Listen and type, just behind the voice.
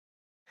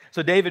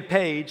So David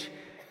Page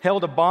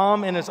held a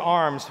bomb in his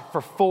arms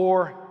for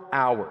 4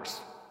 hours.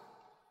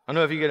 I don't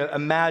know if you can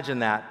imagine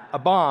that. A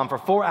bomb for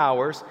 4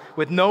 hours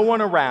with no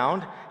one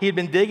around. He had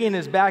been digging in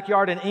his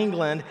backyard in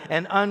England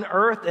and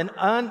unearthed an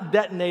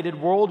undetonated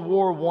World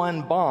War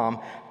I bomb,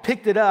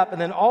 picked it up,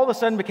 and then all of a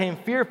sudden became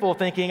fearful,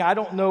 thinking, I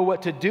don't know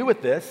what to do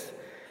with this.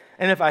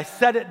 And if I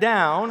set it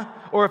down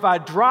or if I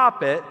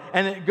drop it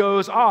and it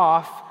goes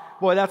off,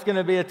 boy, that's going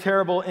to be a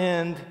terrible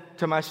end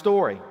to my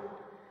story.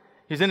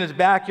 He's in his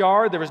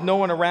backyard. There was no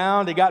one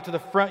around. He got to the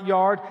front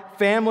yard.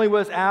 Family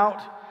was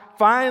out.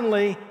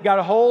 Finally got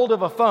a hold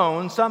of a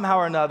phone somehow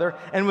or another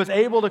and was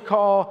able to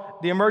call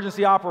the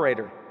emergency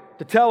operator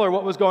to tell her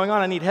what was going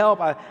on. I need help.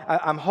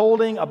 I'm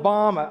holding a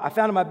bomb. I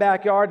found it in my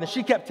backyard. And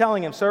she kept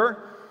telling him, sir,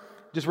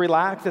 just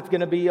relax. It's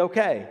going to be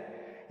okay.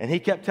 And he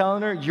kept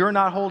telling her, you're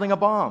not holding a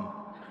bomb.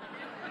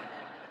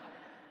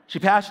 She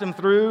passed him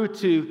through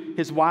to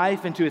his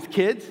wife and to his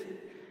kids.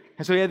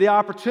 And so he had the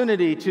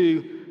opportunity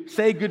to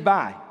say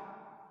goodbye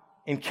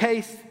in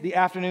case the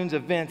afternoon's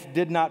events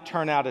did not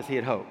turn out as he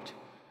had hoped.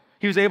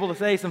 He was able to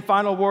say some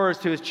final words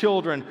to his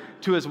children,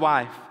 to his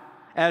wife,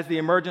 as the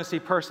emergency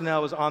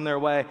personnel was on their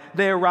way.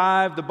 They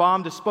arrived, the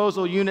bomb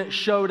disposal unit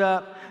showed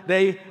up.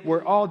 They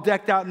were all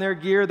decked out in their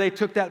gear. They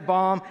took that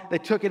bomb, they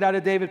took it out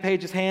of David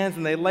Page's hands,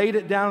 and they laid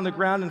it down on the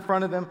ground in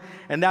front of him.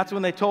 And that's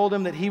when they told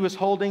him that he was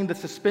holding the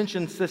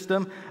suspension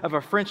system of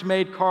a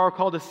French-made car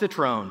called a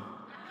Citroën.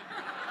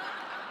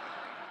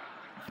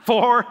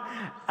 4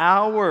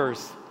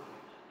 hours.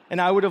 And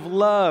I would have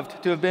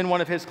loved to have been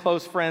one of his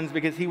close friends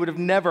because he would have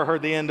never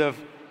heard the end of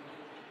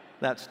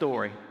that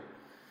story.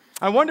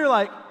 I wonder,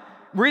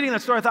 reading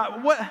that story, I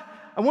thought,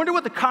 I wonder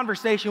what the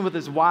conversation with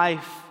his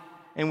wife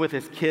and with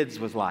his kids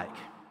was like.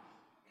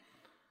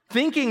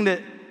 Thinking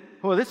that,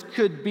 well, this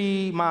could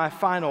be my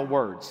final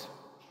words,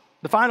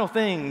 the final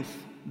things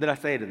that I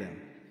say to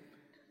them.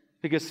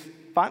 Because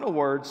final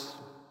words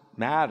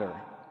matter.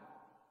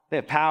 They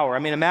have power. I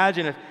mean,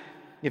 imagine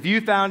if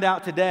you found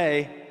out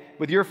today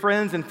with your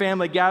friends and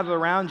family gathered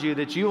around you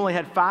that you only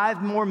had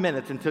 5 more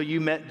minutes until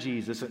you met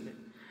Jesus,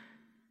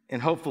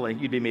 and hopefully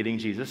you'd be meeting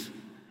Jesus.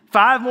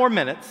 5 more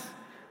minutes.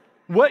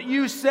 What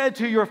you said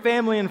to your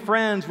family and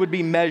friends would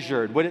be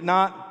measured, would it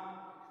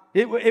not?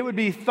 It would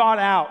be thought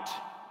out.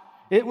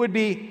 It would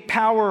be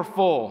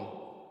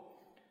powerful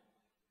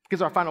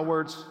because our final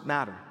words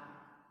matter.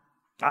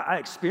 I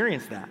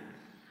experienced that.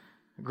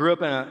 Grew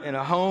up in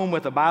a home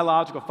with a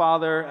biological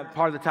father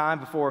part of the time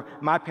before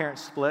my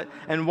parents split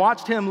and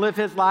watched him live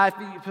his life.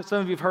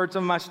 Some of you have heard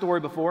some of my story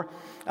before.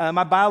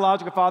 My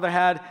biological father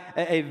had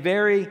a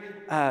very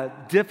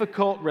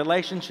difficult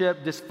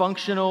relationship,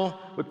 dysfunctional,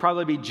 would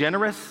probably be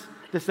generous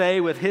to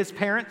say, with his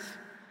parents.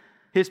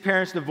 His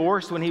parents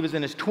divorced when he was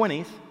in his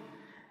 20s.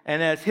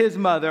 And as his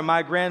mother,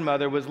 my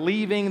grandmother, was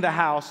leaving the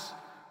house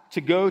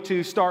to go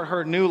to start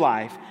her new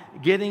life,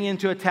 getting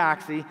into a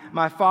taxi,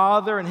 my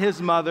father and his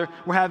mother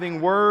were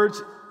having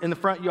words in the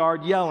front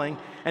yard yelling,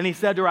 and he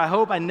said to her, I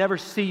hope I never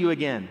see you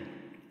again.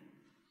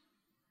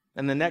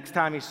 And the next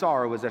time he saw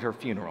her was at her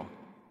funeral.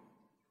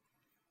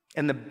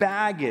 And the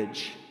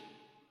baggage,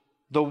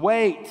 the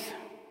weight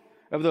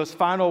of those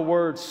final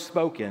words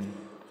spoken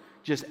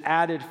just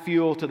added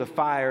fuel to the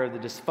fire of the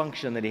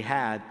dysfunction that he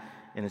had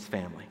in his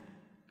family.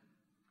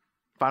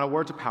 Final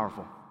words are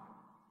powerful.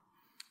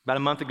 About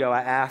a month ago,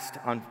 I asked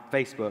on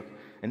Facebook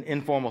an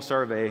informal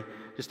survey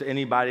just to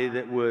anybody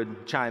that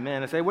would chime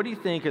in and say, what do you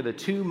think are the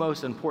 2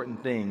 most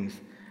important things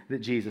that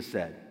Jesus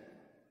said?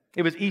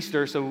 It was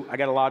Easter, so I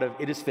got a lot of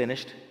it is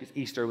finished, because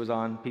Easter was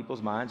on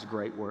people's minds,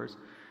 great words.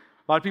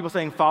 A lot of people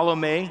saying, follow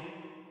me,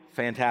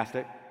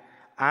 fantastic.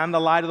 I'm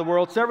the light of the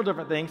world, several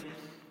different things.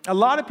 A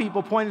lot of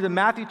people pointed to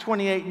Matthew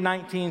 28,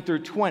 19 through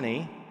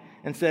 20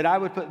 and said, I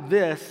would put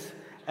this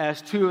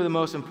as 2 of the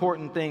most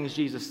important things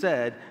Jesus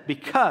said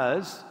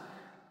because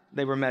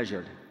they were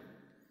measured.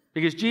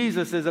 Because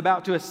Jesus is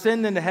about to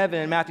ascend into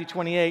heaven in Matthew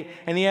 28,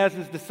 and he has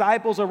his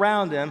disciples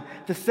around him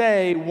to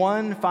say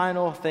one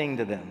final thing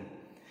to them.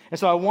 And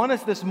so I want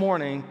us this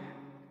morning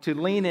to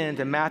lean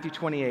into Matthew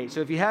 28.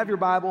 So if you have your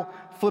Bible,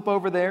 flip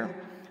over there.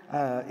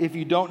 If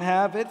you don't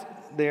have it,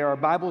 there are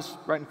Bibles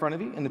right in front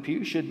of you, in the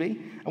pew, should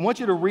be. I want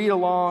you to read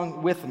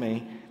along with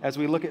me as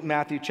we look at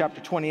Matthew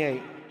chapter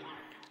 28,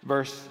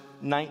 verse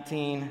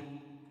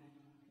 19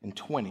 and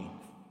 20.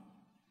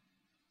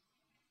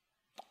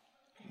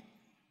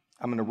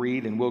 I'm going to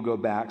read and we'll go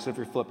back. So if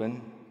you're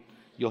flipping,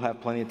 you'll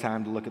have plenty of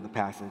time to look at the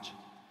passage.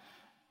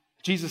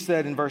 Jesus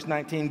said in verse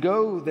 19,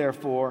 go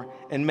therefore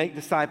and make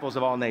disciples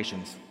of all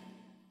nations,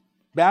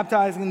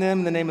 baptizing them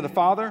in the name of the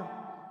Father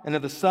and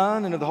of the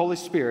Son and of the Holy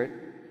Spirit,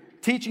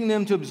 teaching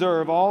them to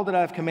observe all that I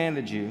have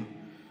commanded you.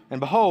 And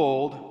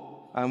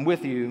behold, I'm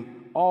with you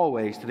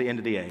always to the end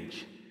of the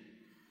age.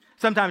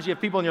 Sometimes you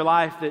have people in your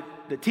life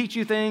that teach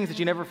you things that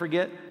you never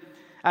forget.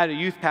 I had a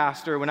youth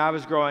pastor when I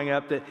was growing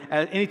up that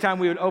anytime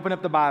we would open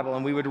up the Bible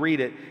and we would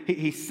read it,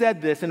 he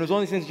said this, and it was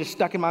one of these things that just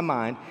stuck in my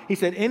mind. He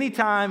said,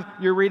 anytime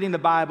you're reading the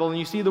Bible and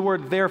you see the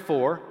word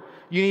therefore,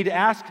 you need to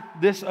ask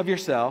this of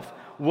yourself,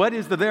 what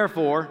is the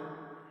therefore?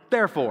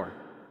 Therefore.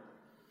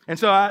 And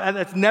so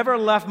that's never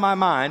left my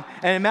mind.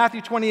 And in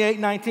Matthew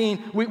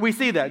 28:19, we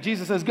see that.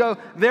 Jesus says, go,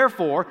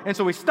 therefore. And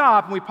so we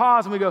stop and we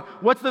pause and we go,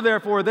 what's the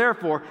therefore,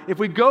 therefore? If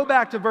we go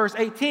back to verse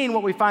 18,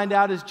 what we find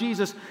out is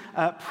Jesus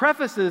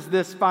prefaces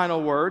this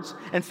final words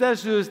and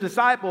says to his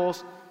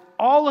disciples,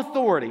 all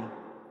authority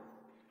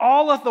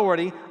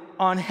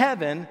on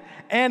heaven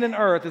and in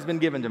earth has been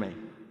given to me.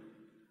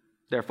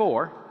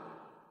 Therefore,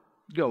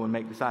 go and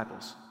make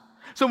disciples.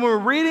 So when we're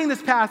reading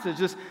this passage,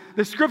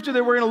 the scripture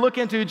that we're going to look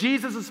into,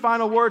 Jesus'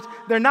 final words,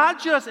 they're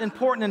not just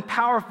important and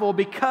powerful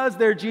because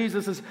they're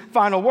Jesus'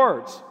 final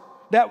words.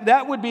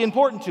 That would be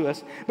important to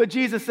us. But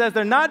Jesus says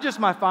they're not just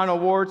my final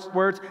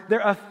words,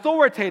 they're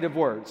authoritative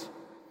words.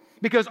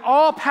 Because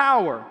all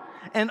power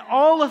and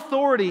all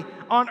authority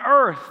on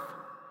earth,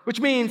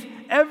 which means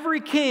every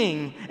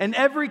king and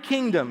every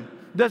kingdom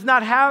does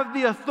not have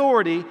the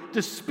authority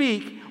to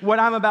speak what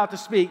I'm about to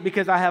speak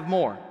because I have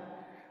more.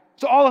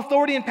 So all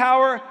authority and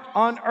power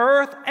on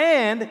earth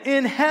and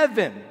in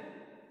heaven.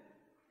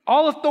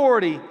 All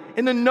authority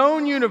in the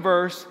known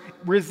universe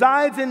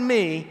resides in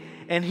me.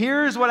 And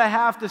here's what I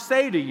have to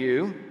say to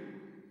you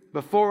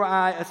before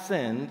I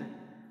ascend.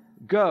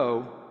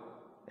 Go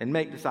and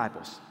make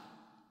disciples.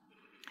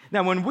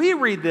 Now, when we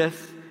read this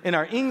in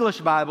our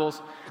English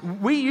Bibles,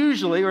 we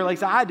usually, or at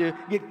least I do,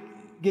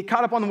 get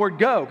caught up on the word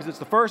go because it's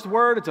the first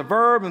word, it's a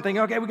verb, and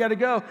thinking, okay, we got to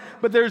go.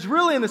 But there's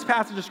really, in this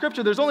passage of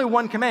Scripture, there's only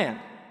one command.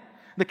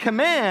 The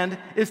command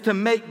is to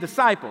make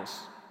disciples.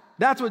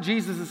 That's what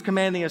Jesus is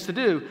commanding us to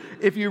do.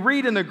 If you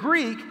read in the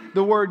Greek,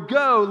 the word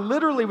go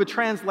literally would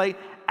translate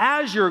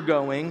as you're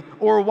going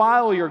or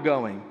while you're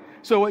going.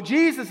 So what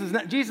Jesus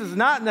is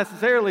not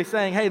necessarily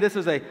saying, hey, this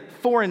is a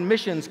foreign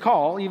missions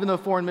call, even though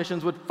foreign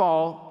missions would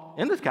fall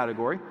in this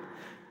category.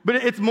 But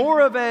it's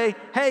more of a,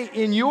 hey,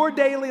 in your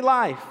daily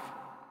life,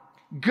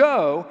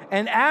 go,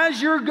 and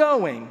as you're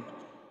going,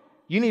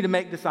 you need to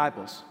make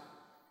disciples.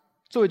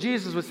 So what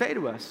Jesus would say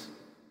to us,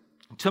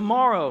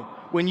 tomorrow,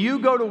 when you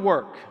go to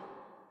work,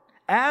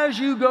 as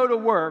you go to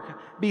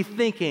work, be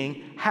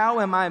thinking,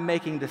 how am I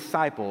making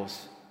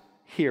disciples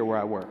here where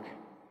I work?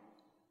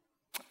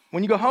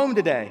 When you go home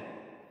today,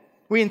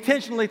 we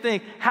intentionally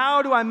think,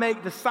 how do I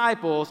make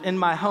disciples in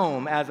my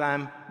home as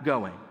I'm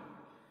going?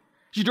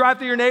 As you drive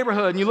through your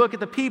neighborhood and you look at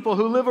the people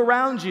who live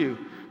around you,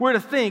 we're to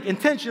think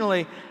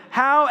intentionally,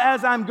 how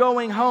as I'm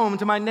going home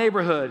to my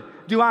neighborhood,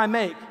 do I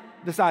make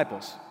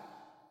disciples?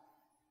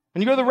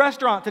 When you go to the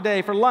restaurant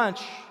today for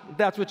lunch, if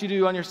that's what you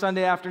do on your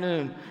Sunday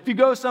afternoon, if you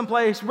go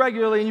someplace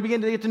regularly and you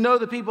begin to get to know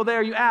the people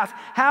there, you ask,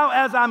 how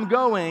as I'm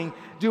going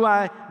do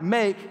I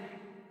make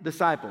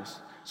disciples?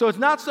 So it's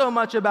not so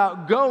much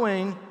about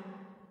going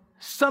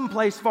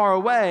someplace far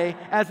away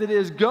as it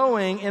is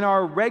going in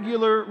our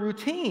regular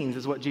routines,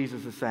 is what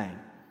Jesus is saying.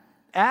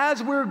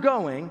 As we're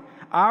going,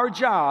 our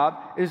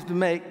job is to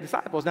make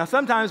disciples. Now,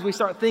 sometimes we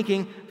start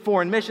thinking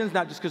foreign missions,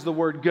 not just because of the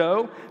word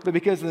go, but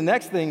because of the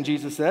next thing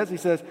Jesus says. He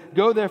says,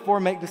 go therefore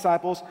make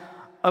disciples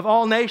of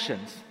all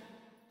nations.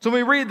 So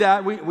when we read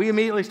that, we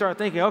immediately start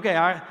thinking,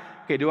 okay,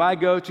 do I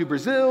go to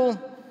Brazil?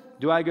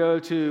 Do I go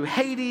to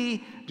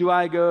Haiti? Do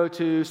I go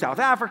to South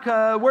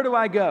Africa? Where do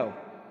I go?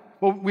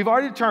 Well, we've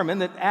already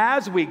determined that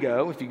as we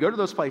go, if you go to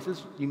those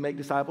places, you make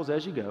disciples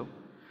as you go.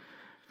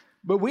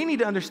 But we need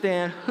to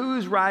understand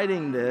who's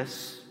writing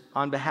this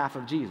on behalf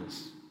of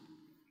Jesus.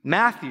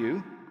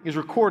 Matthew is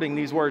recording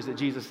these words that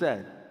Jesus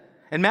said.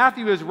 And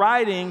Matthew is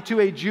writing to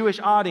a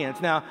Jewish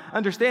audience. Now,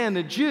 understand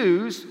the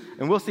Jews,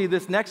 and we'll see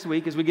this next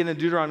week as we get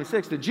into Deuteronomy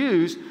 6, the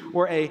Jews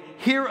were a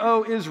 "Hear,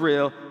 O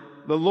Israel,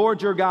 the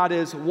Lord your God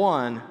is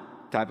one"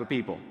 type of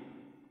people.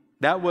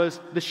 That was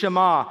the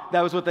Shema.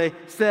 That was what they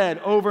said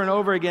over and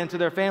over again to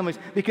their families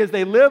because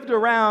they lived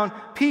around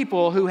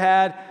people who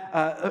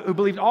who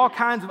believed all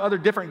kinds of other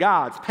different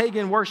gods,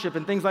 pagan worship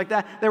and things like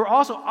that. They were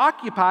also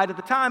occupied at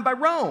the time by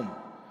Rome.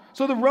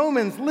 So the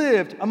Romans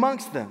lived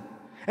amongst them.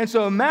 And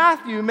so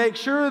Matthew makes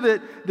sure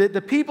that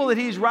the people that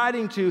he's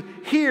writing to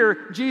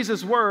hear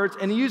Jesus' words,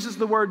 and he uses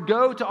the word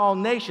go to all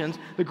nations.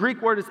 The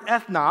Greek word is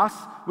ethnos.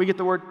 We get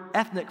the word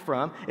ethnic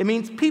from. It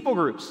means people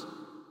groups.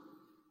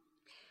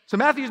 So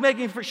Matthew's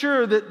making for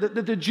sure that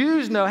the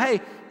Jews know,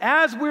 hey,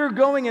 as we're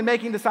going and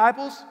making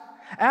disciples,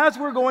 as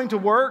we're going to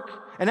work,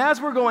 and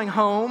as we're going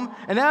home,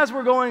 and as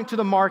we're going to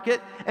the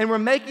market, and we're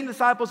making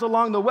disciples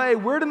along the way,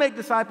 we're to make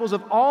disciples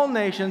of all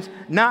nations,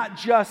 not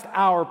just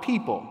our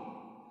people.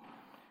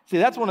 See,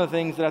 that's one of the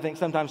things that I think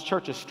sometimes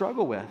churches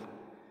struggle with.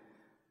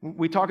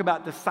 We talk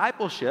about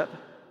discipleship,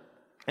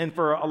 and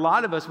for a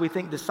lot of us, we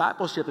think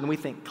discipleship and we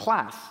think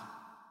class.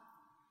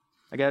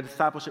 I got a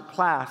discipleship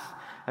class.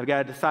 I've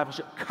got a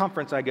discipleship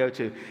conference I go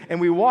to.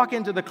 And we walk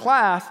into the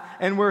class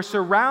and we're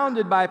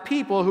surrounded by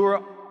people who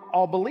are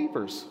all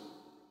believers.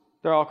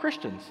 They're all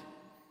Christians.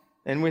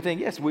 And we think,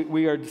 yes,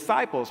 we are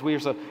disciples.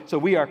 So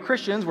we are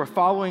Christians. We're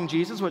following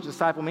Jesus, what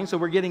disciple means. So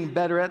we're getting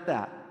better at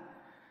that.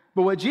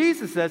 But what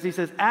Jesus says, he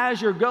says, as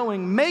you're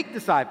going, make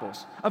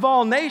disciples of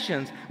all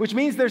nations, which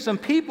means there's some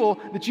people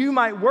that you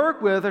might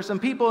work with, or some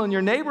people in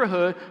your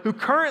neighborhood who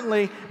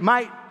currently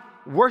might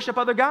worship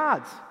other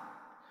gods.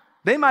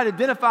 They might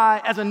identify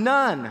as a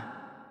nun.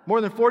 More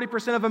than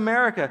 40% of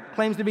America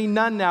claims to be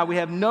none now. We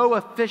have no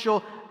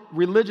official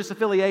religious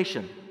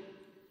affiliation.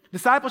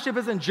 Discipleship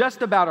isn't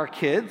just about our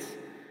kids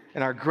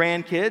and our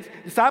grandkids.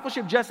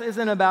 Discipleship just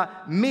isn't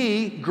about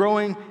me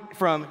growing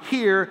from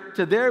here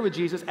to there with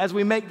Jesus. As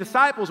we make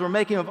disciples, we're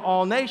making of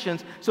all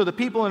nations. So the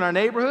people in our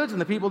neighborhoods and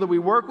the people that we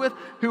work with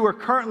who are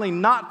currently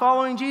not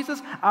following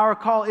Jesus, our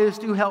call is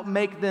to help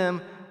make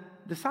them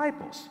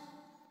disciples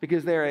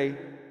because they're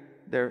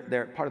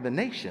part of the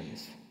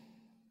nations.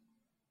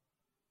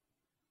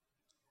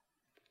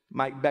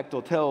 Mike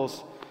Bechtel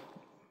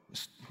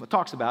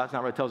talks about, it's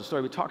not really tells a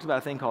story, but talks about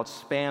a thing called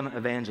spam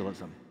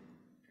evangelism.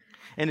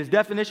 And his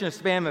definition of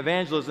spam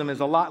evangelism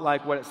is a lot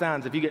like what it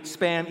sounds. If you get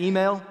spam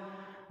email,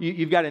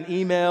 you've got an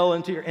email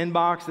into your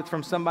inbox that's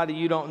from somebody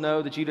you don't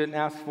know, that you didn't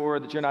ask for,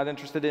 that you're not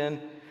interested in,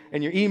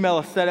 and your email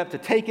is set up to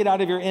take it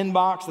out of your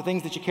inbox, the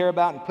things that you care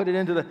about, and put it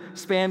into the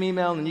spam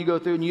email, and then you go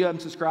through and you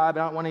haven't subscribed,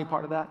 I don't want any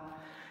part of that.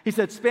 He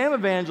said spam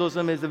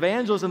evangelism is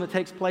evangelism that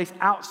takes place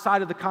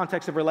outside of the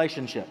context of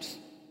relationships.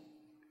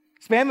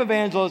 Spam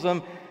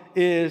evangelism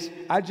is,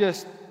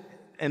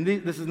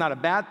 this is not a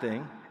bad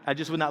thing, I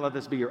just would not let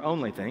this be your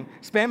only thing.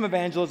 Spam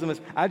evangelism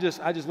is, I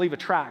just leave a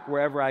track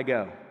wherever I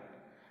go.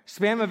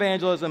 Spam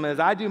evangelism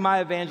is, I do my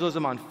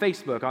evangelism on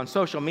Facebook, on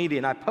social media,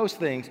 and I post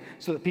things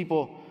so that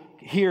people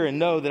hear and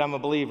know that I'm a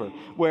believer.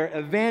 Where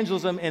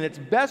evangelism in its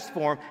best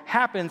form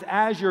happens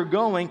as you're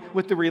going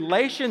with the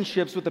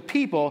relationships with the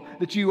people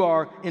that you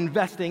are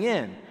investing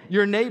in.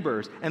 Your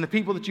neighbors and the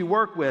people that you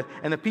work with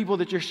and the people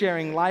that you're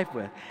sharing life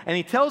with. And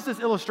he tells this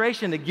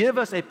illustration to give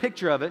us a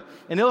picture of it,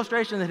 an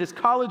illustration that his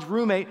college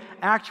roommate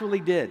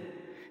actually did.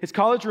 His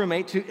college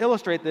roommate, to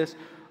illustrate this,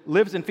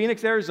 lives in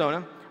Phoenix,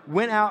 Arizona,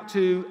 went out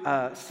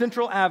to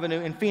Central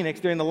Avenue in Phoenix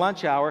during the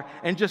lunch hour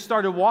and just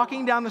started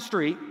walking down the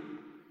street,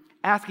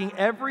 asking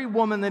every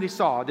woman that he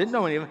saw, didn't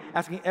know any of them,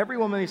 asking every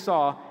woman he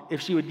saw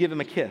if she would give him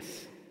a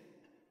kiss.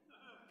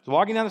 So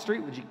walking down the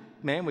street,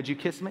 would you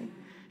kiss me?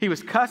 He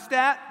was cussed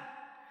at.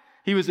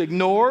 He was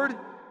ignored.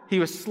 He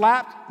was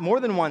slapped more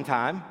than one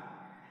time.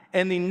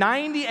 And the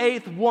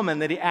 98th woman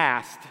that he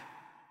asked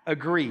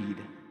agreed.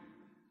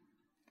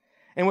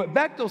 And what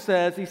Bechtel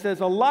says, he says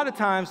a lot of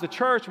times the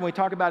church, when we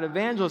talk about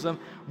evangelism,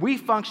 we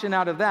function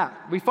out of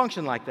that. We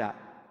function like that.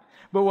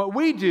 But what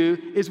we do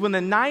is when the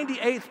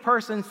 98th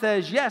person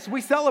says yes,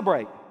 we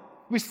celebrate.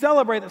 We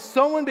celebrate that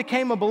someone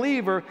became a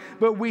believer,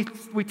 but we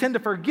tend to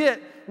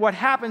forget what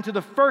happened to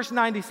the first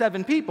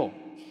 97 people.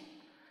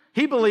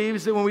 He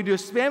believes that when we do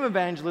spam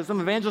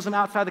evangelism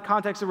outside the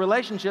context of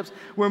relationships,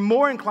 we're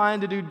more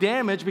inclined to do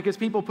damage because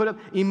people put up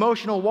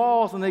emotional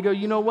walls and they go,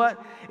 you know what?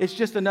 It's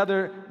just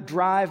another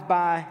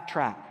drive-by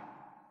trap.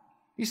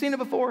 You seen it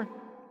before?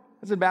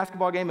 There's a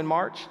basketball game in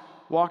March,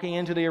 walking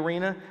into the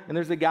arena, and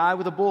there's a guy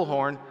with a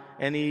bullhorn,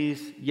 and he's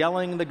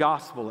yelling the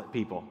gospel at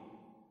people.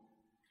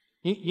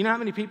 You know how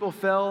many people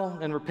fell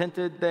and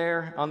repented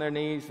there on their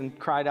knees and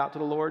cried out to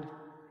the Lord?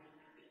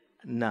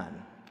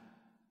 None.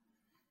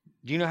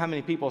 Do you know how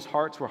many people's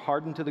hearts were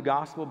hardened to the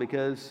gospel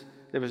because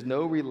there was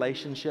no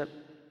relationship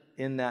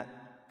in that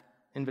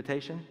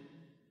invitation?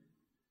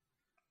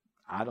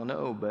 I don't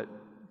know, but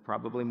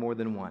probably more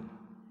than one.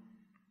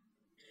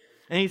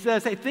 And he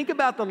says, hey, think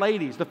about the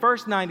ladies, the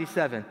first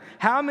 97.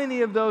 How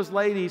many of those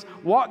ladies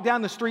walked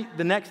down the street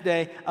the next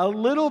day a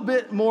little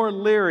bit more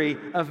leery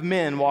of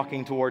men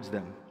walking towards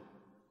them?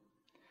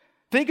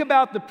 Think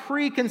about the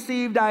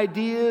preconceived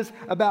ideas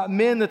about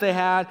men that they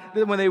had,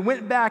 that when they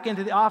went back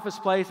into the office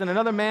place and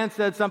another man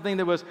said something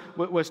that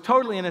was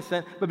totally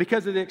innocent, but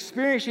because of the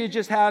experience she had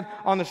just had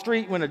on the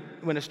street when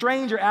a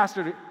stranger asked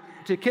her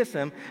to kiss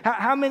him,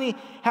 how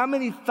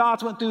many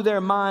thoughts went through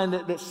their mind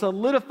that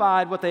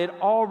solidified what they had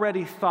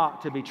already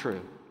thought to be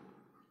true?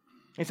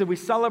 And so we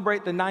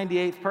celebrate the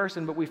 98th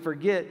person, but we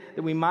forget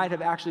that we might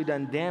have actually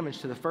done damage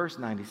to the first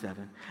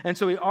 97. And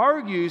so he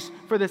argues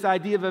for this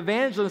idea of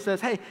evangelism and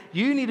says, hey,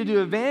 you need to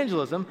do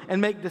evangelism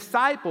and make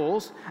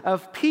disciples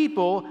of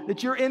people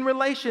that you're in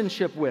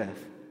relationship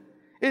with.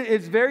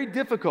 It's very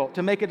difficult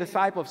to make a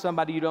disciple of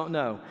somebody you don't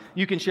know.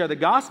 You can share the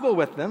gospel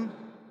with them.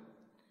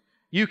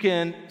 You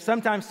can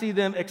sometimes see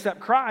them accept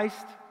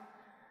Christ.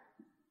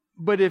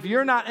 But if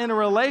you're not in a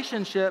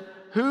relationship,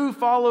 who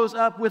follows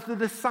up with the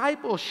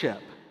discipleship?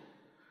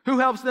 Who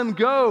helps them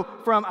go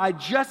from I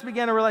just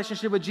began a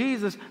relationship with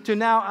Jesus to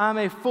now I'm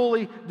a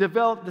fully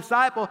developed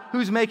disciple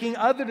who's making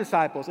other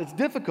disciples? It's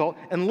difficult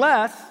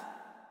unless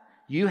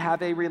you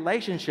have a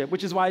relationship,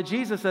 which is why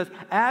Jesus says,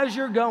 as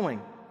you're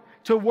going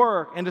to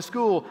work and to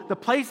school, the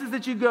places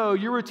that you go,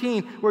 your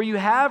routine, where you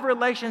have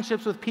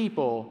relationships with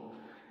people,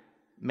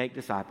 make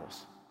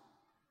disciples.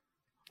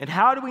 And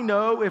how do we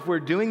know if we're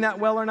doing that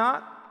well or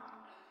not?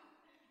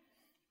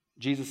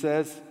 Jesus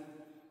says,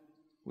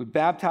 we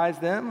baptize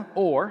them,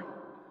 or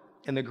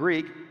in the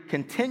Greek,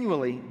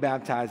 continually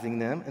baptizing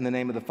them in the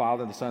name of the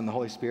Father, the Son, and the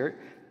Holy Spirit,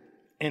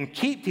 and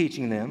keep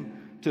teaching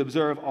them to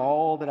observe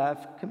all that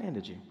I've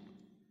commanded you.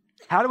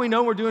 How do we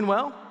know we're doing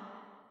well?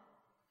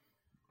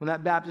 When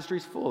that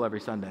baptistry's full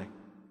every Sunday.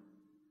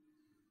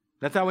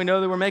 That's how we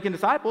know that we're making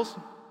disciples.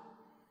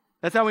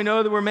 That's how we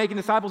know that we're making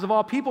disciples of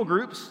all people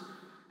groups.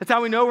 That's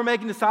how we know we're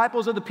making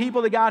disciples of the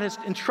people that God has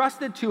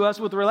entrusted to us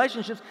with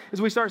relationships, is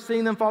we start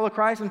seeing them follow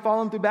Christ and follow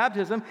them through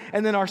baptism.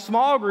 And then our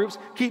small groups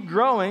keep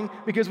growing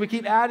because we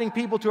keep adding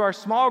people to our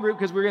small group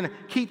because we're going to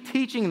keep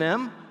teaching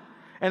them.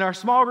 And our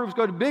small groups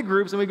go to big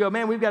groups and we go,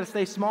 man, we've got to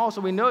stay small so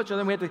we know each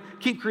other and we have to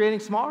keep creating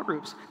small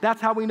groups. That's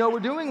how we know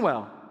we're doing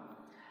well.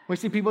 We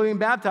see people being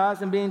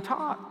baptized and being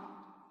taught.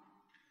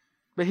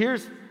 But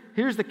here's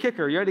the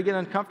kicker. You ready to get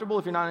uncomfortable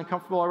if you're not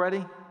uncomfortable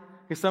already?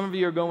 Because some of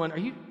you are going,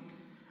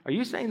 Are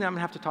you saying that I'm going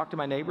to have to talk to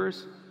my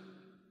neighbors?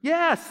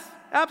 Yes,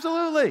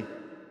 absolutely.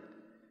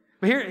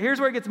 But here's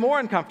where it gets more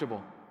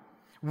uncomfortable.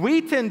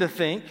 We tend to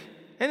think,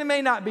 and it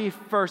may not be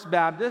First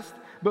Baptist,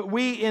 but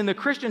we in the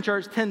Christian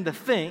church tend to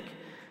think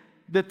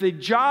that the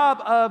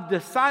job of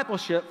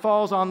discipleship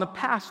falls on the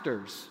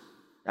pastors.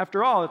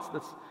 After all,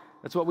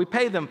 that's what we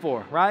pay them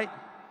for, right?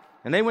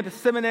 And they went to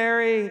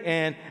seminary,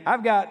 and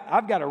I've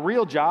got a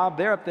real job.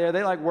 They're up there.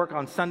 They like work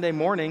on Sunday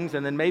mornings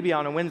and then maybe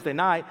on a Wednesday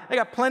night. They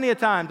got plenty of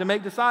time to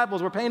make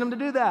disciples. We're paying them to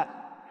do that.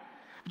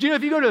 But you know,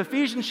 if you go to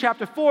Ephesians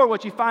chapter 4,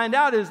 what you find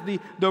out is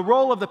the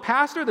role of the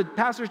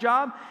pastor's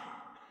job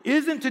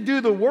isn't to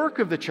do the work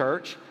of the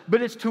church,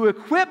 but it's to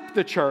equip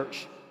the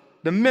church,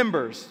 the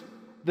members,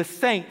 the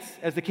saints,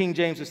 as the King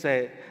James would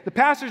say it. The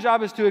pastor's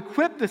job is to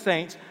equip the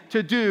saints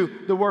to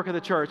do the work of the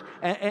church.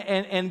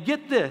 And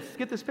get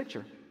this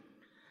picture.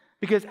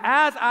 Because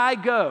as I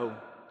go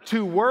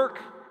to work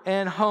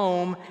and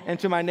home and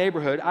to my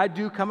neighborhood, I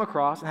do come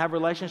across and have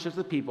relationships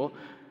with people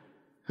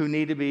who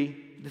need to be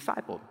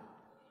discipled.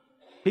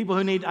 People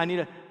I need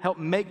to help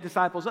make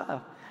disciples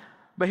of.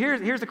 But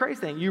here's the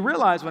crazy thing. You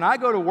realize when I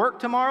go to work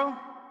tomorrow,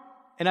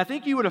 and I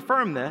think you would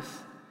affirm this,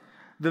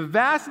 the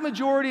vast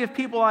majority of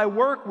people I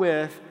work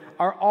with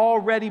are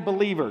already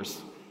believers.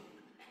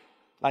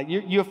 Like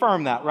you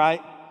affirm that,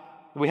 right?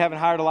 We haven't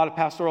hired a lot of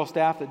pastoral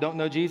staff that don't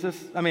know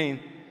Jesus. I mean,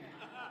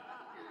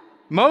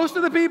 most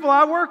of the people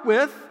I work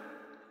with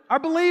are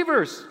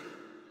believers.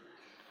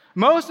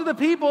 Most of the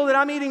people that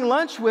I'm eating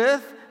lunch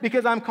with,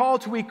 because I'm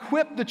called to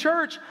equip the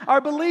church, are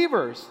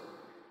believers.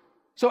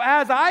 So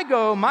as I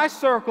go, my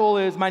circle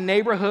is my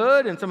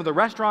neighborhood and some of the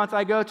restaurants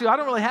I go to. I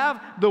don't really have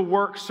the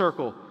work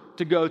circle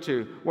to go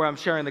to where I'm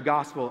sharing the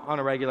gospel on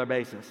a regular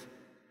basis.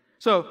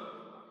 So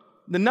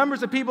the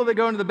numbers of people that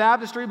go into the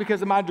baptistry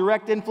because of my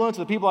direct influence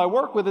of the people I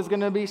work with is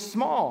going to be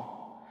small.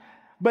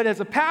 But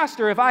as a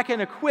pastor, if I can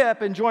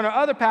equip and join our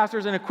other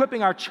pastors in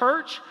equipping our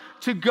church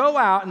to go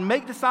out and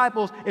make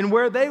disciples in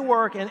where they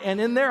work and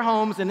in their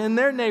homes and in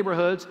their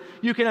neighborhoods,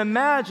 you can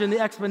imagine the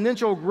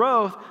exponential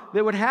growth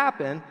that would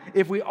happen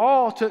if we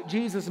all took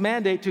Jesus'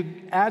 mandate to,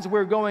 as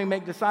we're going,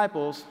 make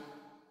disciples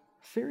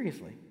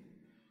seriously.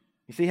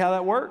 You see how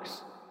that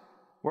works?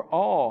 We're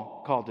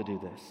all called to do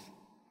this.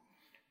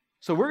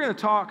 So we're going to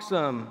talk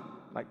some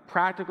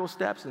practical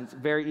steps, and it's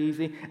very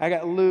easy. I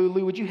got Lou.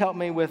 Lou, would you help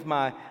me with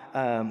my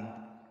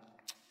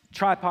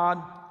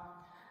tripod?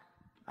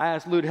 I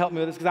asked Lou to help me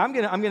with this because I'm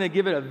going to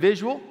give it a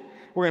visual.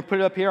 We're going to put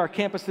it up here. Our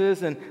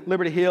campuses in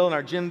Liberty Hill and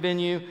our gym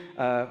venue.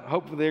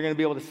 Hopefully they're going to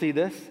be able to see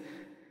this.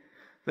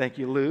 Thank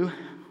you, Lou.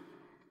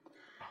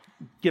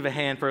 Give a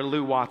hand for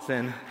Lou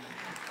Watson.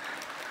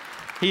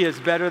 He is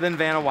better than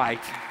Vanna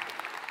White.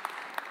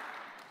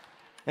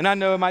 And I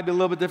know it might be a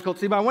little bit difficult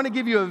to see, but I want to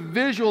give you a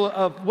visual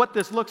of what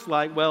this looks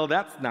like. Well,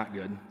 that's not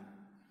good.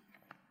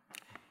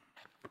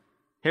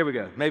 Here we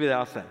go. Maybe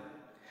that'll say.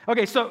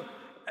 Okay, so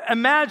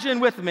imagine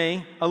with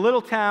me a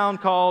little town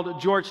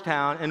called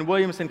Georgetown in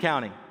Williamson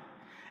County.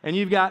 And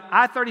you've got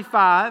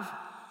I-35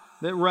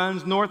 that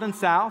runs north and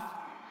south.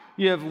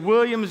 You have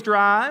Williams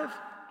Drive.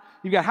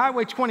 You've got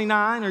Highway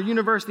 29 or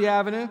University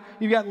Avenue.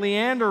 You've got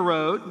Leander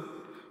Road.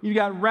 You've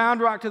got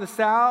Round Rock to the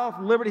south,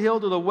 Liberty Hill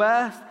to the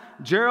west,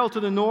 Gerald to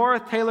the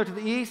north, Taylor to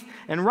the east,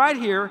 and right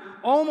here,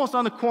 almost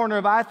on the corner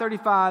of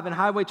I-35 and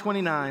Highway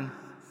 29,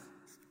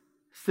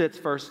 sits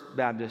First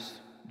Baptist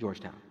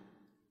Georgetown.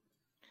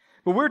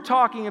 But we're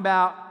talking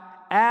about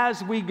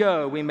as we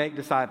go, we make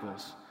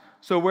disciples.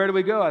 So where do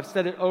we go? I've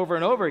said it over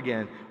and over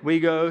again. We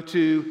go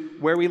to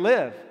where we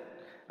live.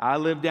 I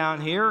live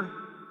down here,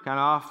 kind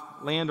of off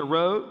Leander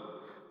Road.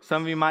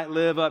 Some of you might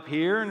live up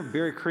here in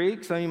Berry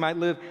Creek. Some of you might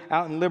live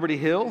out in Liberty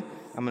Hill.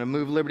 I'm going to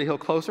move Liberty Hill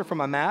closer from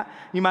my map.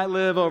 You might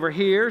live over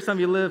here. Some of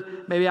you live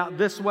maybe out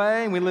this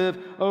way, and we live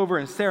over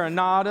in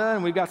Serenata,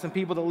 and we've got some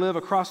people that live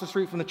across the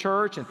street from the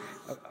church, and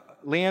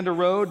Leander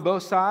Road,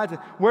 both sides.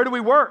 And where do we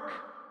work?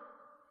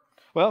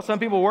 Well, some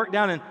people work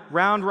down in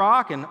Round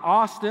Rock and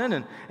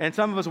Austin, and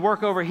some of us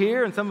work over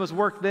here, and some of us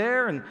work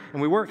there, and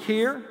we work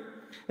here.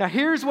 Now,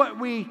 here's what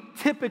we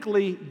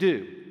typically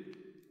do.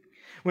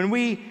 When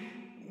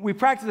we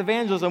practice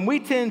evangelism, we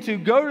tend to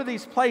go to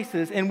these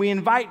places and we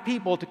invite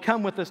people to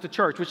come with us to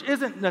church, which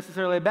isn't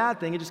necessarily a bad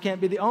thing. It just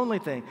can't be the only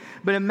thing.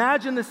 But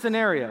imagine this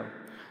scenario.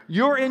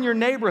 You're in your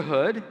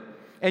neighborhood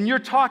and you're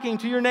talking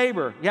to your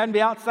neighbor. You happen to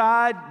be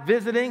outside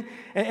visiting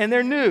and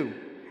they're new.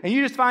 And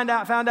you just found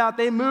out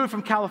they moved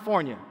from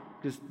California,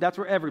 because that's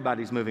where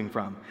everybody's moving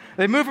from.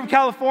 They moved from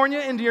California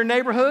into your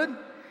neighborhood.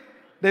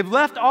 They've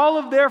left all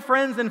of their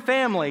friends and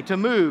family to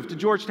move to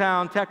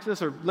Georgetown,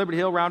 Texas, or Liberty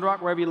Hill, Round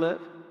Rock, wherever you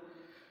live.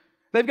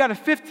 They've got a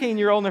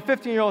 15-year-old, and their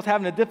 15-year-old is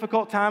having a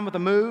difficult time with the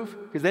move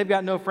because they've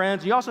got no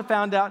friends. You also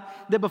found out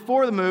that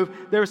before the move,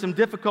 there was some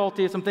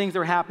difficulty, some things that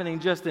were happening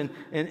just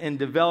in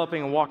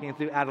developing and walking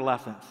through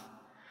adolescence.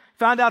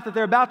 Found out that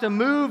they're about to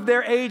move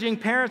their aging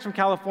parents from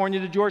California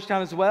to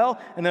Georgetown as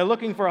well, and they're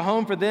looking for a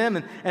home for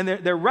them, and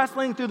they're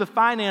wrestling through the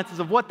finances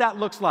of what that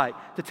looks like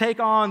to take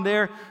on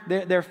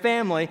their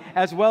family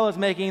as well as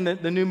making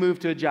the new move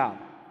to a job.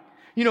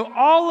 You know,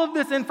 all of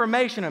this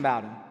information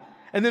about them.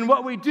 And then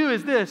what we do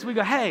is this. We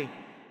go, hey,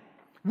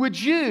 would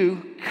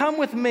you come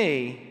with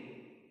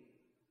me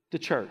to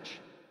church?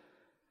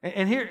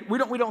 And here,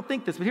 we don't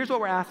think this, but here's what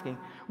we're asking.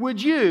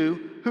 Would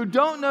you, who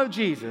don't know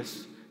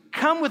Jesus,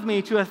 come with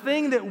me to a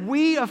thing that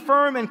we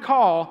affirm and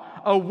call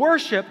a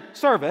worship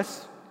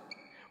service,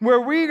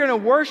 where we're going to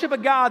worship a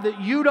God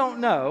that you don't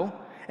know,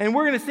 and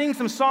we're going to sing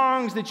some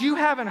songs that you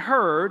haven't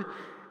heard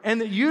and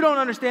that you don't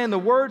understand the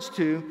words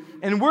to,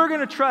 and we're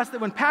going to trust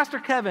that when Pastor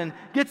Kevin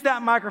gets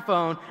that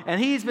microphone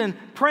and he's been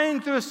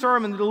praying through a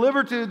sermon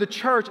delivered to the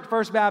church at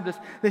First Baptist,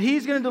 that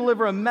he's going to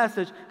deliver a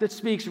message that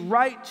speaks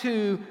right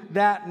to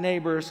that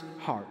neighbor's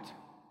heart.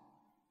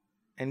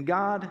 And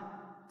God,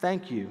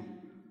 thank you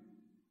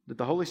that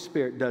the Holy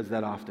Spirit does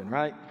that often,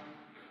 right?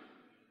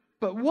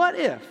 But what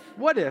if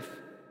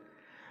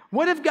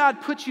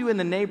God put you in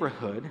the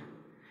neighborhood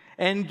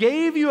and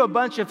gave you a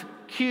bunch of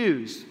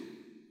cues?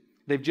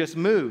 They've just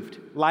moved,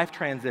 life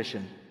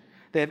transition.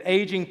 They have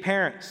aging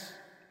parents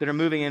that are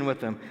moving in with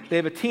them. They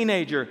have a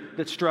teenager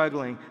that's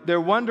struggling.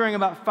 They're wondering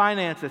about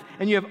finances.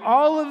 And you have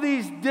all of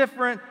these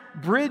different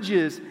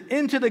bridges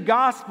into the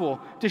gospel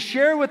to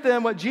share with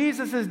them what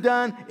Jesus has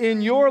done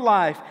in your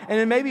life and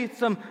in maybe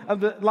some of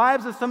the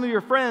lives of some of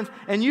your friends.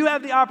 And you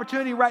have the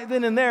opportunity right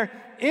then and there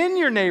in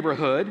your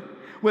neighborhood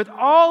with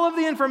all of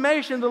the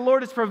information the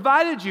Lord has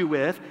provided you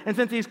with, and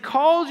since He's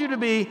called you to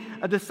be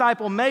a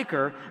disciple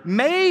maker,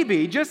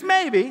 maybe, just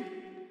maybe,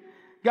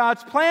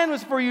 God's plan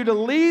was for you to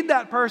lead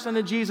that person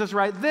to Jesus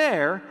right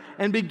there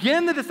and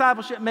begin the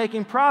discipleship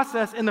making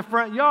process in the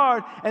front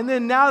yard, and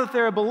then now that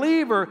they're a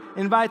believer,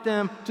 invite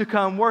them to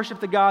come worship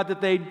the God that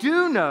they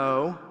do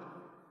know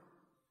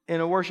in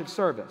a worship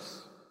service.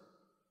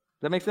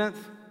 Does that make sense?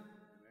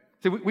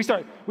 So we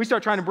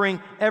start trying to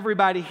bring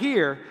everybody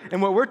here,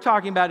 and what we're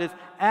talking about is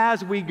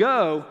as we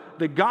go,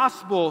 the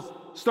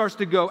gospel starts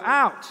to go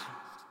out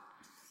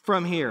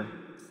from here.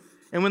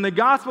 And when the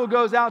gospel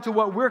goes out to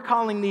what we're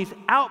calling these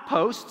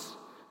outposts,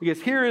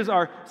 because here is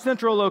our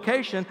central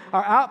location,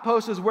 our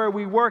outpost is where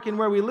we work and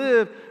where we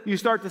live, you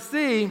start to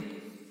see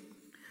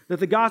that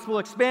the gospel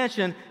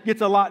expansion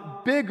gets a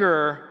lot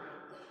bigger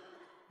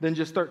than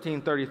just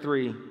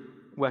 1333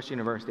 West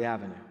University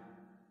Avenue.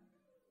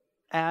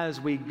 As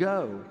we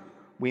go,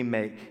 we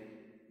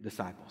make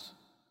disciples.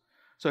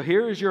 So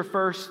here is your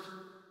first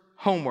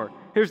homework.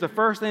 Here's the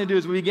first thing to do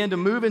as we begin to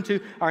move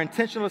into our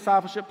intentional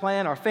discipleship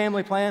plan, our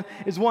family plan,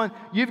 is one,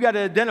 you've got to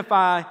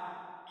identify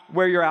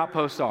where your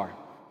outposts are.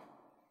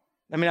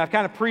 I mean, I've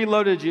kind of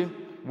preloaded you.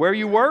 Where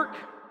you work,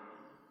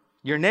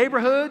 your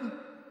neighborhood,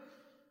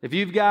 if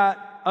you've got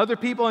other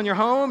people in your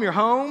home,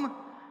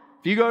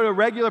 if you go to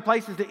regular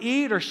places to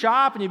eat or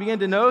shop and you begin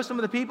to know some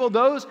of the people,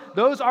 those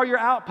are your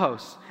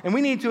outposts. And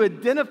we need to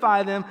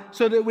identify them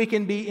so that we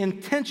can be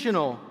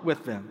intentional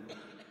with them.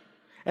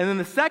 And then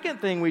the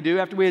second thing we do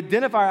after we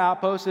identify our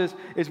outposts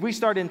is we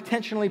start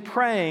intentionally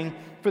praying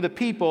for the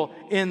people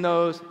in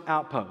those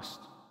outposts.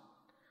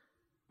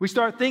 We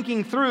start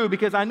thinking through,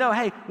 because I know,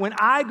 hey, when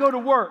I go to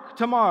work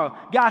tomorrow,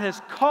 God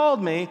has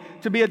called me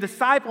to be a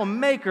disciple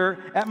maker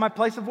at my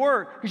place of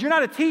work. Because you're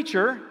not a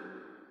teacher.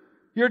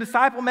 You're a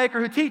disciple maker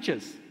who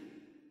teaches.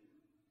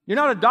 You're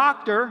not a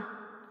doctor.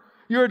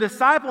 You're a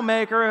disciple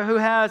maker who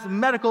has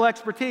medical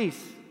expertise.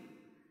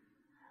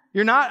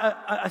 You're not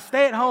a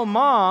stay-at-home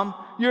mom.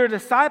 You're a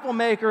disciple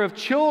maker of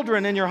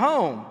children in your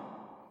home.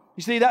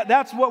 You see,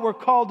 that's what we're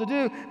called to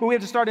do, but we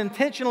have to start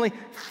intentionally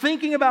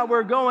thinking about where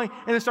we're going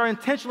and then start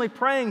intentionally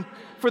praying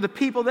for the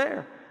people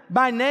there.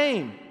 By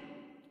name,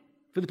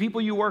 for the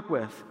people you work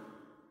with.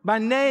 By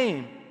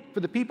name, for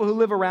the people who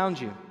live around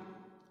you.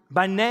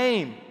 By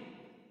name,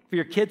 for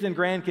your kids and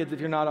grandkids if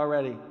you're not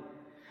already.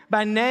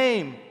 By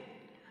name,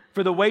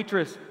 for the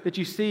waitress that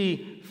you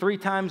see 3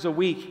 times a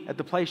week at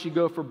the place you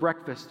go for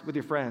breakfast with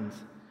your friends.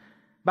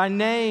 By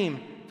name,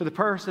 for the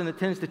person that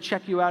tends to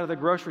check you out of the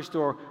grocery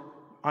store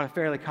on a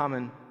fairly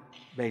common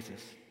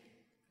basis.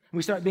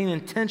 We start being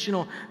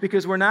intentional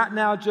because we're not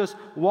now just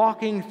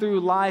walking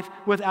through life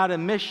without a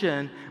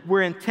mission.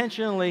 We're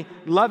intentionally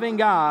loving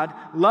God,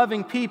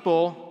 loving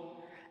people,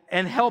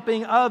 and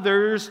helping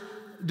others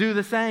do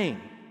the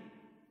same.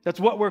 That's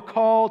what we're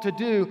called to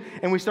do,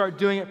 and we start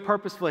doing it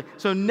purposefully.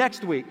 So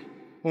next week,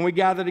 when we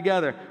gather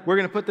together, we're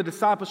going to put the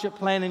discipleship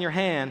plan in your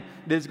hand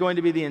that is going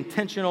to be the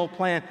intentional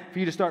plan for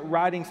you to start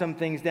writing some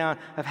things down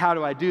of how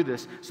do I do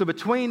this. So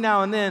between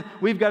now and then,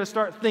 we've got to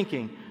start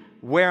thinking,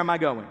 where am I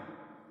going?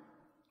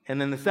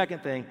 And then the second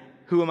thing,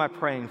 who am I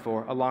praying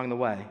for along the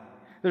way?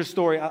 There's a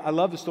story, I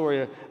love the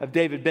story of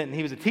David Benton.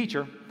 He was a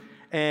teacher,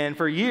 and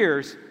for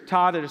years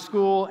taught at a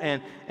school.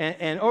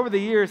 And over the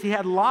years, he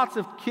had lots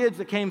of kids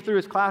that came through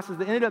his classes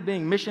that ended up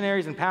being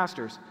missionaries and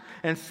pastors.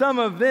 And some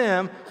of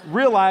them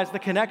realized the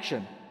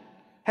connection.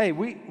 Hey,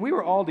 we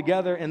were all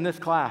together in this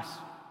class.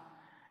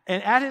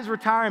 And at his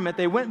retirement,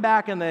 they went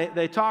back and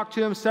they talked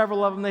to him,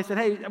 several of them. They said,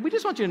 hey, we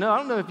just want you to know, I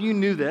don't know if you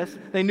knew this.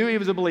 They knew he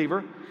was a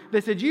believer.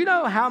 They said, you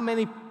know how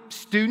many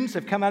students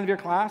have come out of your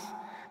class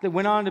that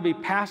went on to be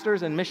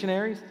pastors and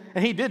missionaries?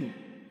 And he didn't.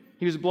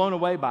 He was blown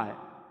away by it.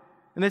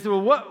 And they said,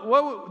 well,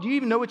 what do you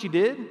even know what you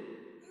did?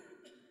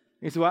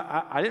 He said,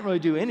 well, I didn't really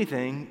do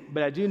anything,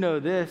 but I do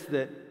know this,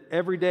 that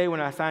every day when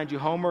I assigned you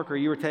homework or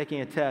you were taking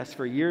a test,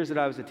 for years that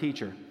I was a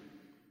teacher,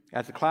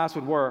 as the class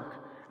would work,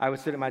 I would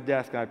sit at my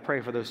desk and I'd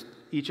pray for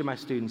each of my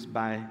students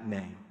by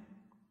name.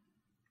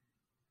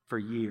 For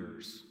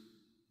years.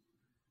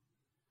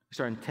 We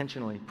started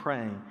intentionally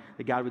praying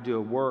that God would do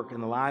a work in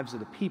the lives of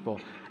the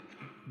people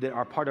that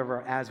are part of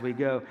our as we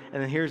go.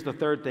 And then here's the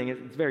third thing.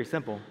 It's very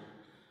simple.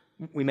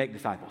 We make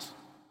disciples.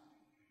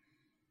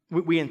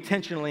 We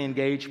intentionally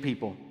engage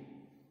people.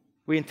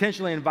 We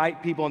intentionally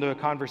invite people into a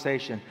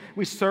conversation.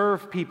 We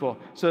serve people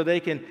so they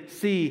can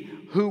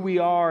see who we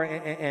are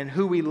and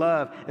who we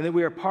love, and that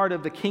we are part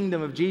of the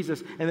kingdom of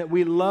Jesus, and that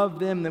we love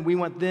them, and that we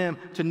want them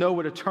to know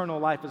what eternal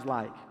life is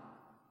like.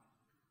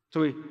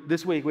 So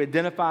this week, we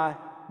identify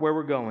where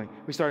we're going.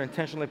 We start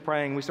intentionally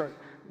praying.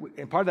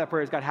 And part of that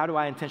prayer is, God, how do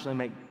I intentionally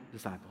make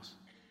disciples?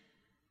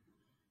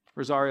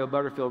 Rosario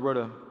Butterfield wrote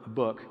a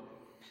book.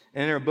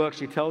 And in her book,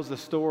 she tells the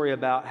story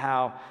about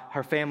how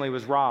her family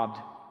was robbed.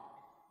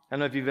 I don't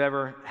know if you've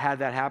ever had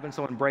that happen,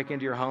 someone break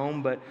into your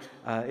home, but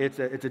it's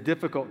a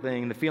difficult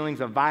thing. The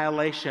feelings of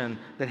violation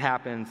that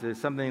happens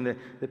is something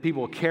that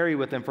people will carry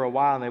with them for a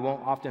while, and they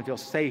won't often feel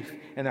safe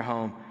in their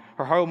home.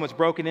 Her home was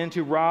broken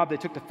into, robbed. They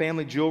took the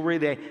family jewelry.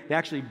 They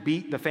actually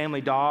beat the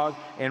family dog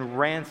and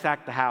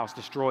ransacked the house,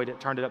 destroyed it,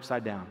 turned it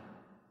upside down.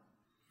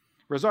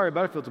 Rosario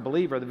Butterfield's a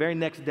believer. The very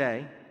next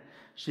day,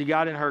 she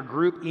got in her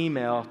group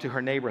email to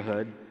her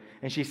neighborhood,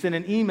 and she sent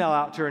an email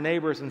out to her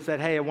neighbors and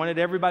said, hey, I wanted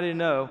everybody to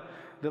know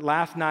that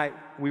last night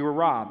we were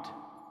robbed,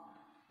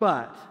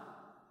 but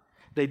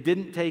they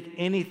didn't take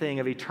anything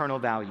of eternal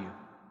value.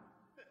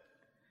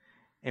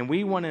 And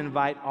we want to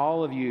invite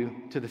all of you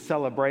to the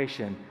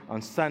celebration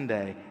on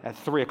Sunday at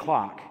 3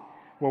 o'clock,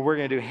 where we're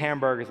going to do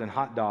hamburgers and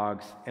hot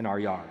dogs in our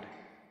yard.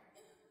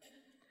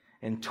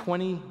 And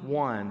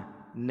 21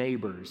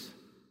 neighbors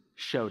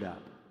showed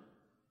up.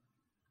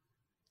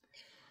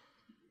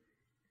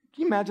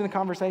 Can you imagine the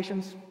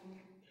conversations?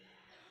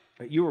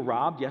 You were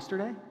robbed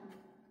yesterday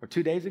or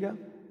 2 days ago,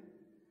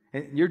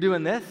 and you're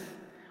doing this?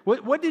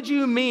 What did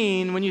you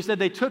mean when you said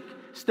they took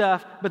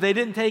stuff, but they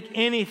didn't take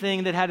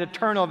anything that had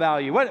eternal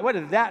value? What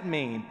does that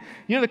mean?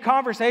 You know the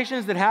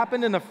conversations that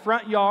happened in the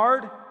front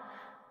yard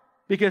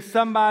because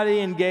somebody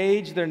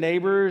engaged their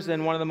neighbors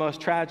in one of the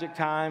most tragic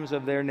times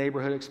of their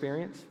neighborhood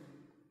experience?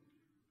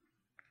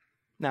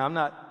 Now, I'm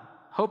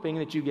not hoping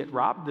that you get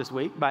robbed this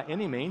week by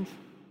any means,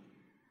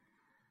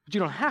 but you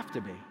don't have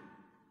to be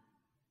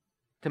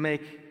to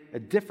make a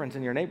difference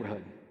in your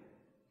neighborhood.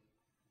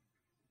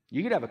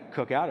 You could have a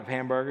cookout of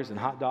hamburgers and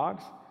hot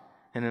dogs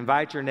and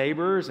invite your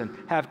neighbors and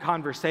have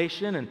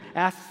conversation and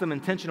ask some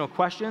intentional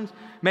questions.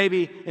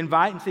 Maybe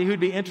invite and see who'd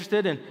be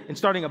interested in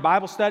starting a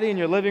Bible study in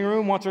your living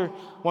room once or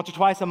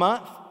twice a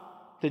month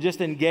to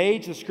just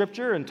engage the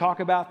Scripture and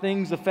talk about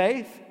things of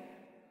faith.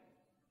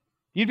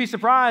 You'd be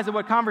surprised at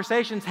what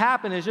conversations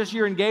happen as just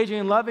you're engaging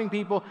and loving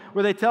people,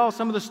 where they tell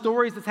some of the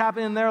stories that's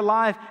happened in their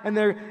life and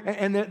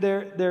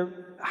their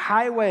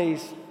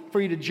highways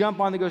for you to jump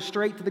on to go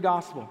straight to the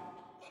gospel.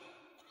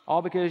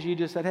 All because you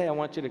just said, hey, I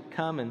want you to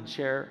come and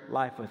share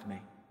life with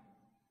me.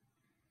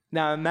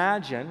 Now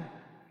imagine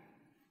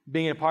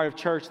being a part of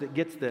church that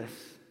gets this.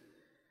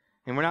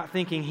 And we're not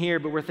thinking here,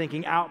 but we're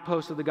thinking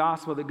outposts of the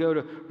gospel that go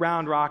to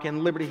Round Rock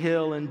and Liberty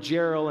Hill and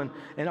Gerald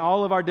and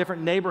all of our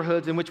different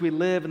neighborhoods in which we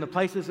live and the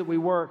places that we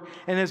work.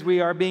 And as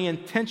we are being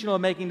intentional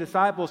in making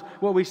disciples,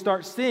 what we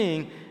start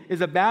seeing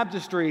is a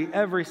baptistry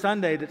every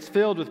Sunday that's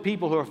filled with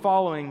people who are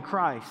following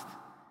Christ.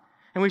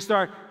 And we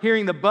start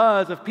hearing the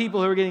buzz of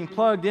people who are getting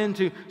plugged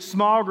into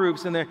small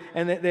groups and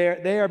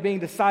they are being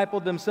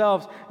discipled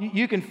themselves.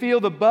 You can feel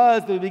the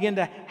buzz that will begin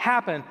to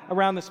happen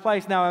around this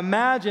place. Now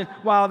imagine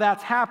while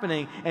that's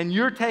happening and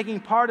you're taking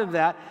part of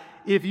that,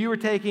 if you were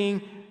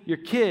taking your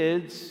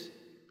kids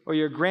or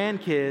your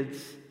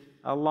grandkids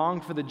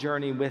along for the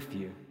journey with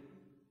you.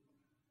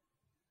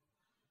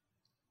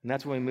 And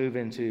that's when we move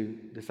into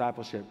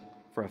discipleship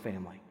for a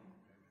family.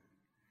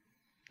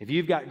 If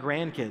you've got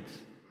grandkids,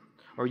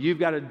 or you've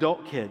got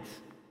adult kids,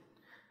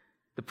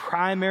 the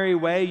primary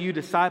way you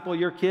disciple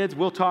your kids,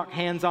 we'll talk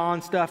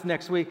hands-on stuff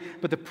next week,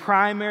 but the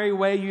primary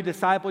way you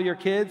disciple your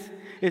kids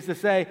is to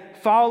say,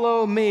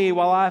 follow me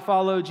while I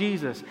follow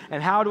Jesus.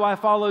 And how do I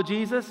follow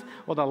Jesus?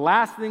 Well, the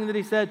last thing that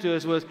he said to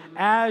us was,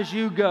 as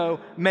you go,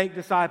 make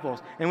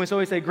disciples. And so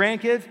we say,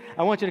 grandkids,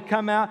 I want you to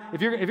come out.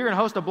 If you're going to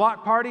host a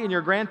block party and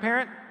you're a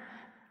grandparent,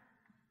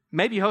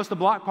 maybe you host a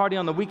block party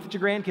on the week that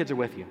your grandkids are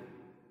with you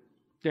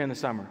during the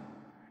summer.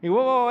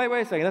 Whoa,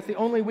 wait a second. That's the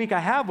only week I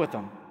have with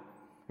them.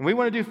 And we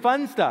want to do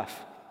fun stuff.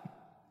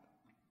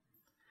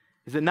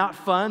 Is it not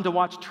fun to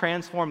watch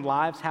transformed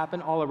lives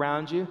happen all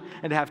around you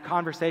and to have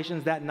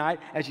conversations that night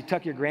as you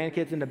tuck your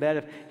grandkids into bed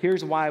of,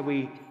 here's why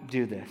we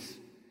do this.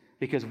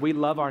 Because we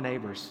love our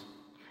neighbors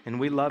and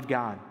we love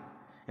God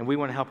and we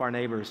want to help our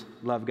neighbors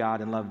love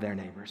God and love their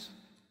neighbors.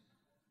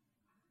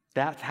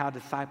 That's how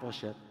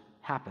discipleship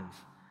happens.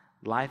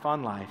 Life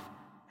on life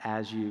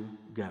as you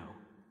go.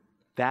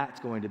 That's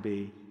going to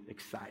be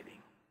exciting.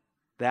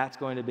 That's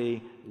going to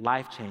be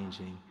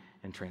life-changing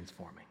and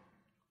transforming.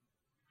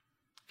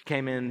 If you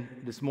came in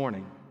this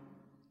morning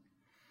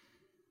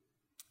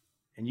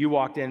and you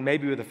walked in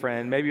maybe with a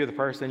friend, maybe with a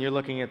person, you're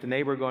looking at the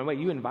neighbor going, wait,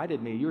 you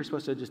invited me. You were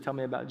supposed to just tell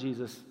me about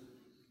Jesus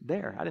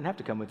there. I didn't have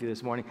to come with you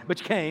this morning,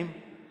 but you came.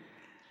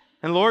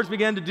 And the Lord's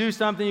began to do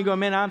something. You go,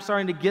 man, I'm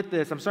starting to get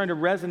this. I'm starting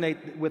to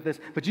resonate with this.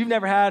 But you've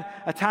never had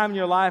a time in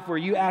your life where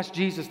you asked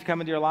Jesus to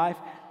come into your life.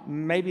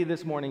 Maybe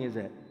this morning is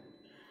it.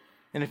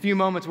 In a few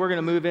moments, we're going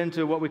to move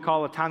into what we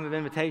call a time of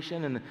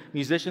invitation, and the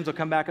musicians will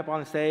come back up on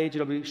the stage.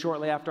 It'll be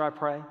shortly after I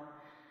pray.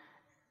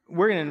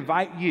 We're going to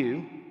invite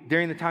you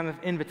during the time of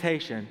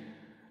invitation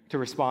to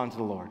respond to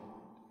the Lord.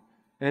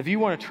 And if you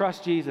want to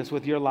trust Jesus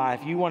with your life,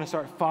 you want to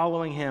start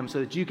following him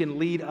so that you can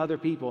lead other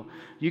people,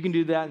 you can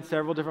do that in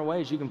several different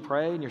ways. You can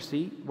pray in your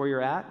seat where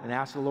you're at and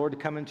ask the Lord to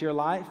come into your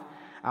life.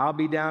 I'll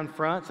be down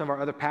front. Some of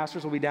our other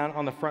pastors will be down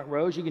on the front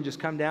rows. You can just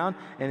come down,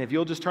 and if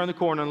you'll just turn the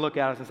corner and look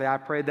at us and say, I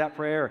prayed that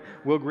prayer,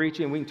 we'll greet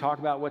you and we can talk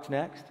about what's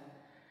next.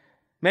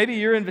 Maybe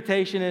your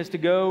invitation is to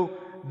go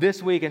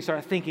this week and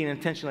start thinking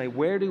intentionally,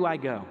 where do I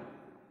go?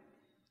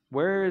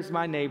 Where is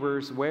my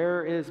neighbors?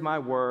 Where is my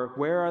work?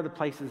 Where are the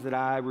places that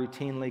I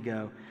routinely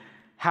go?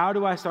 How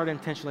do I start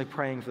intentionally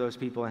praying for those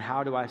people, and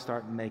how do I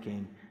start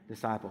making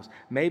disciples?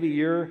 Maybe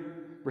your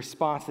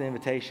response to the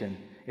invitation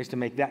is to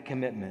make that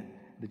commitment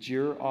that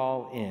you're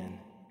all in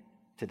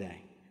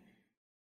today.